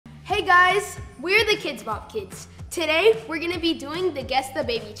Hey guys, we're the KIDZ BOP Kids. Today, we're gonna be doing the Guess the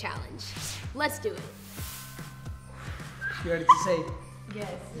Baby challenge. Let's do it. You ready to say? Yes.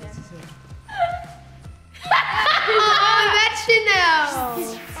 Yes. Oh, that's Chanel.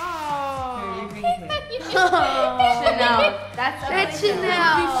 Oh. Chanel. That's Chanel.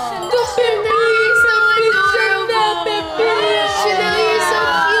 Chanel, you're so adorable. Chanel, you're so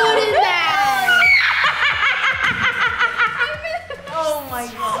cute in that. Oh my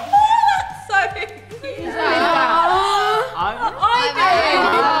god. Sorry.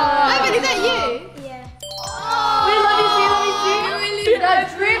 Ivan, is that you? Yeah. Wait, let me see. The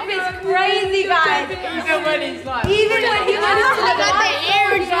drip is crazy, guys. Even when he's not. Even when he was You got the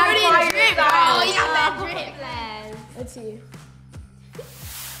Air Jordan drip, bro. Oh, You got that drip. Let's see.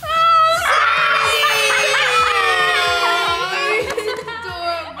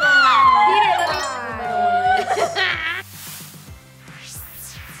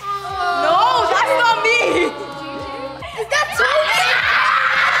 No, that's not me. Is that Toby?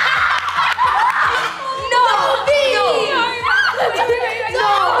 No.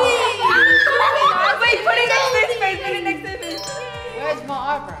 Wait, put it next to his face. Put it next to his face. Where's my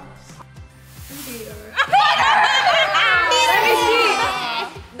eyebrows? Let me see.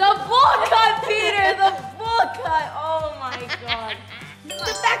 The full cut, Peter. The full cut. Oh my god.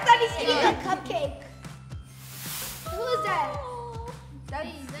 The fact that he's eating a cupcake. Who is that? That's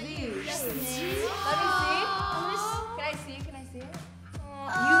Z. Let me see. Can I see it?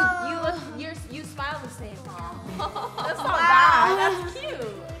 You smile the same. That's not bad. That's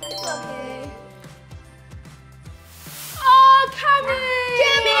cute. It's okay. Oh,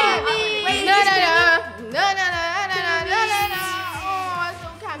 Cammy. Wait, No. Oh, so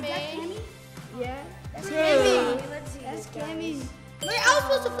Cammy. Yeah. That's Two. Cammy. Let's see. That's Cammy. Wait, I was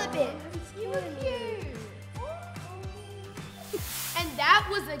supposed to flip it. You were cute. And that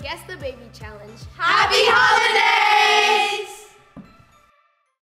was the Guess the Baby challenge. Happy holidays!